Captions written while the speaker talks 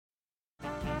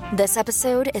This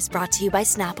episode is brought to you by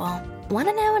Snapple. Want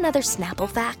to know another Snapple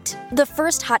fact? The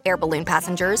first hot air balloon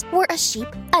passengers were a sheep,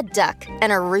 a duck,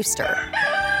 and a rooster.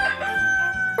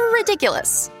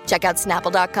 Ridiculous. Check out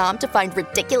Snapple.com to find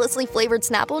ridiculously flavored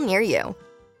Snapple near you.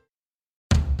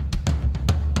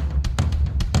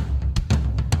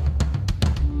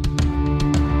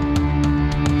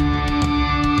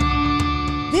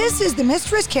 This is the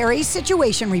Mistress Carrie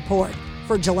Situation Report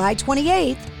for July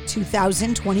 28th,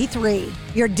 2023.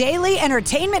 Your daily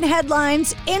entertainment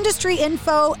headlines, industry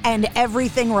info, and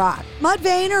everything rock.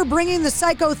 Mudvayne are bringing the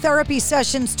psychotherapy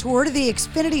sessions tour to the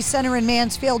Xfinity Center in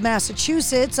Mansfield,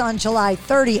 Massachusetts on July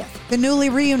 30th. The newly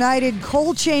reunited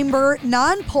Coal Chamber,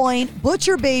 Nonpoint,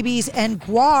 Butcher Babies, and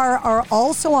Guar are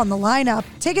also on the lineup.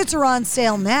 Tickets are on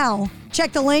sale now.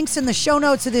 Check the links in the show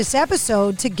notes of this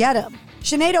episode to get them.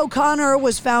 Sinead O'Connor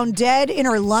was found dead in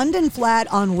her London flat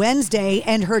on Wednesday,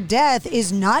 and her death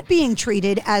is not being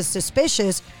treated as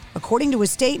suspicious, according to a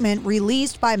statement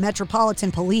released by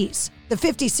Metropolitan Police. The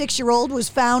 56-year-old was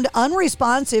found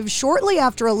unresponsive shortly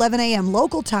after 11 a.m.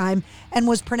 local time and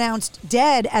was pronounced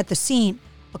dead at the scene.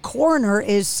 A coroner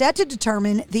is set to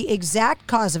determine the exact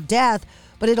cause of death,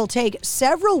 but it'll take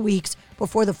several weeks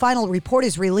before the final report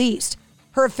is released.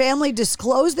 Her family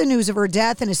disclosed the news of her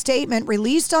death in a statement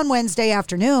released on Wednesday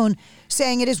afternoon,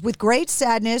 saying it is with great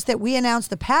sadness that we announce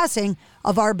the passing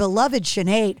of our beloved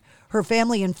Sinead. Her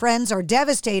family and friends are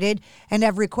devastated and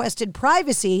have requested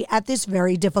privacy at this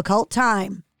very difficult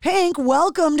time. Pink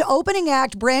welcomed opening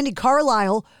act Brandi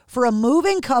Carlile for a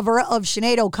moving cover of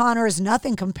Sinead O'Connor's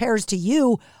Nothing Compares to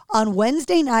You on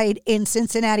Wednesday night in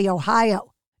Cincinnati, Ohio.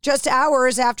 Just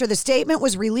hours after the statement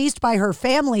was released by her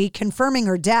family confirming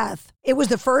her death. It was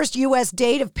the first U.S.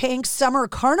 date of Pink's Summer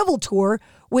Carnival Tour,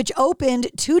 which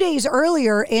opened 2 days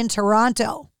earlier in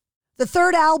Toronto. The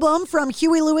third album from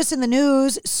Huey Lewis and the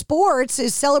News, Sports,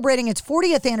 is celebrating its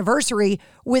 40th anniversary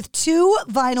with 2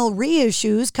 vinyl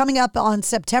reissues coming up on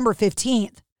September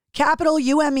 15th. Capital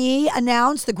UME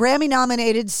announced the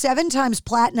Grammy-nominated 7x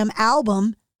Platinum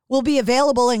album will be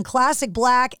available in classic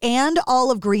black and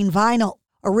olive green vinyl.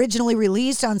 Originally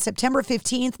released on September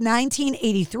 15th,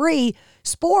 1983,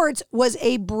 Sports was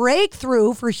a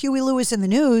breakthrough for Huey Lewis and the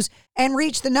News and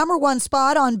reached the #1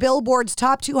 spot on Billboard's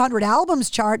Top 200 Albums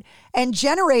chart and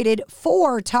generated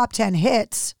 4 top 10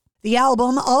 hits. The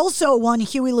album also won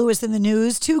Huey Lewis and the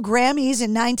News 2 Grammys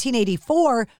in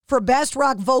 1984 for Best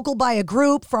Rock Vocal by a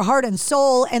Group for Heart and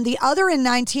Soul, and the other in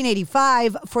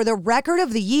 1985 for the Record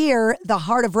of the Year, The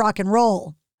Heart of Rock and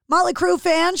Roll. Motley Crue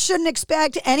fans shouldn't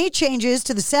expect any changes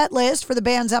to the set list for the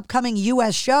band's upcoming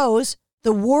U.S. shows.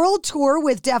 The world tour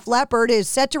with Def Leppard is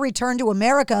set to return to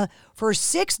America for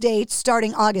 6 dates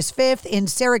starting August 5th in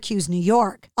Syracuse, New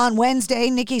York. On Wednesday,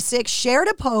 Nikki Sixx shared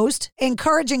a post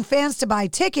encouraging fans to buy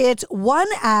tickets. One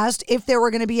asked if there were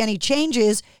going to be any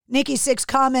changes. Nikki Sixx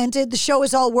commented, "The show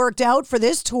is all worked out for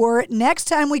this tour. Next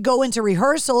time we go into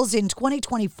rehearsals in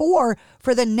 2024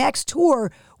 for the next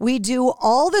tour, we do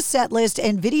all the set list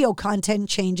and video content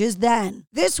changes then."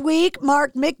 This week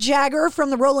marked Mick Jagger from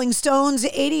the Rolling Stones'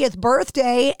 80th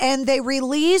birthday, and they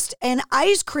released an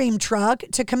ice cream truck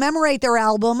to commemorate their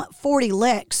album 40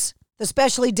 Licks. The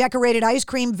specially decorated ice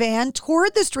cream van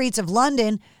toured the streets of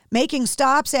London, making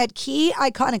stops at key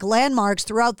iconic landmarks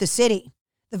throughout the city.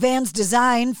 The van's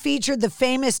design featured the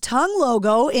famous tongue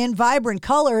logo in vibrant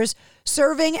colors,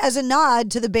 serving as a nod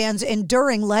to the band's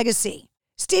enduring legacy.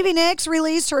 Stevie Nicks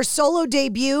released her solo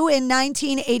debut in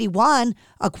 1981,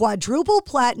 a quadruple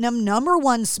platinum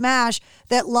 #1 smash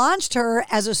that launched her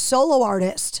as a solo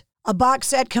artist. A box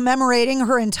set commemorating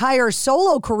her entire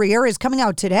solo career is coming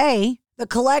out today. The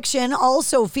collection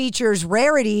also features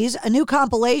rarities, a new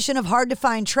compilation of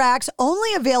hard-to-find tracks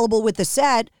only available with the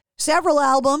set. Several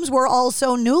albums were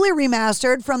also newly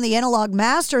remastered from the analog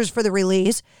masters for the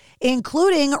release,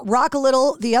 including Rock a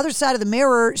Little, The Other Side of the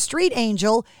Mirror, Street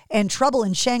Angel, and Trouble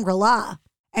in Shangri-La.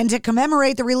 And to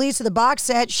commemorate the release of the box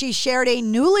set, she shared a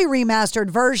newly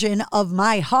remastered version of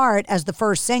My Heart as the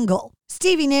first single.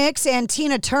 Stevie Nicks and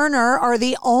Tina Turner are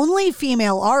the only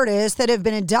female artists that have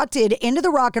been inducted into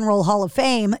the Rock and Roll Hall of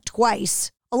Fame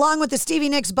twice. Along with the Stevie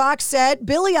Nicks box set,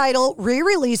 Billy Idol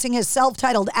re-releasing his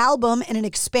self-titled album in an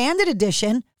expanded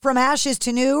edition. From Ashes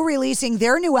to New releasing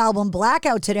their new album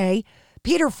Blackout today.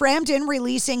 Peter Frampton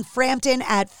releasing Frampton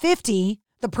at 50.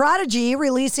 The Prodigy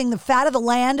releasing The Fat of the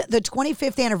Land, the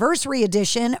 25th anniversary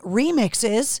edition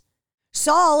remixes.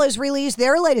 Saul has released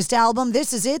their latest album,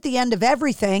 This Is It, The End of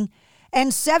Everything.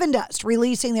 And Sevendust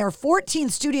releasing their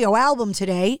 14th studio album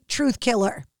today, Truth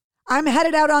Killer. I'm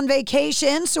headed out on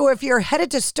vacation, so if you're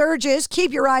headed to Sturgis,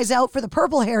 keep your eyes out for the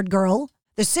purple-haired girl.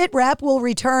 The Sit Rep will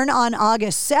return on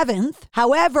August 7th.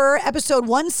 However, episode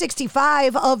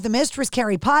 165 of the Mistress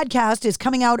Carrie podcast is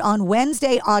coming out on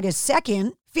Wednesday, August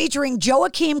 2nd, featuring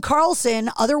Joachim Carlson,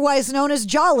 otherwise known as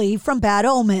Jolly from Bad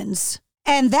Omens.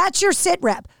 And that's your Sit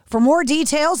Rep. For more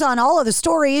details on all of the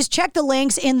stories, check the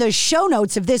links in the show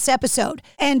notes of this episode.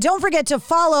 And don't forget to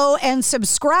follow and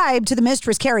subscribe to the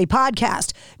Mistress Carrie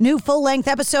podcast. New full-length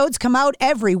episodes come out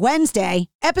every Wednesday.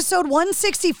 Episode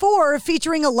 164,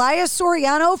 featuring Elias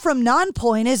Soriano from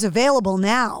Nonpoint, is available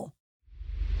now.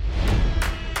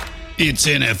 It's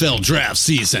NFL draft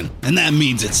season, and that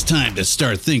means it's time to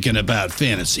start thinking about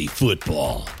fantasy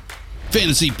football.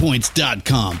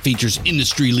 FantasyPoints.com features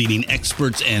industry-leading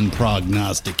experts and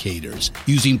prognosticators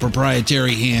using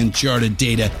proprietary hand-charted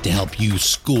data to help you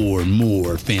score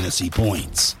more fantasy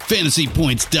points.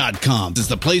 FantasyPoints.com is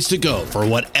the place to go for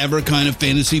whatever kind of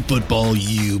fantasy football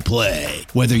you play.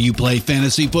 Whether you play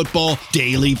fantasy football,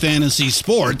 daily fantasy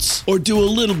sports, or do a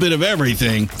little bit of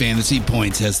everything, Fantasy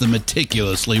Points has the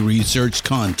meticulously researched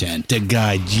content to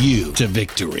guide you to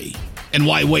victory. And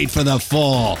why wait for the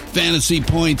fall? Fantasy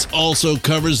Points also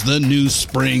covers the new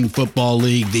spring football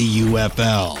league, the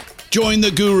UFL. Join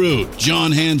the guru,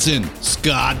 John Hansen,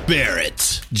 Scott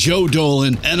Barrett, Joe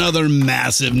Dolan, and other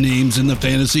massive names in the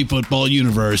fantasy football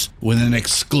universe with an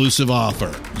exclusive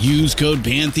offer. Use code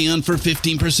Pantheon for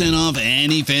 15% off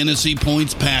any Fantasy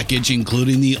Points package,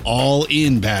 including the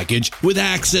all-in package, with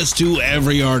access to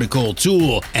every article,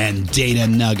 tool, and data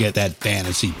nugget that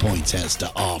Fantasy Points has to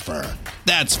offer.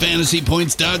 That's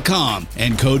FantasyPoints.com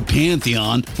and code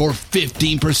Pantheon for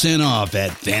 15% off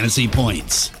at Fantasy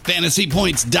Points.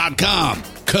 FantasyPoints.com,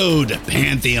 code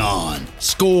Pantheon.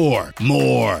 Score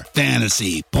more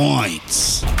fantasy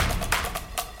points.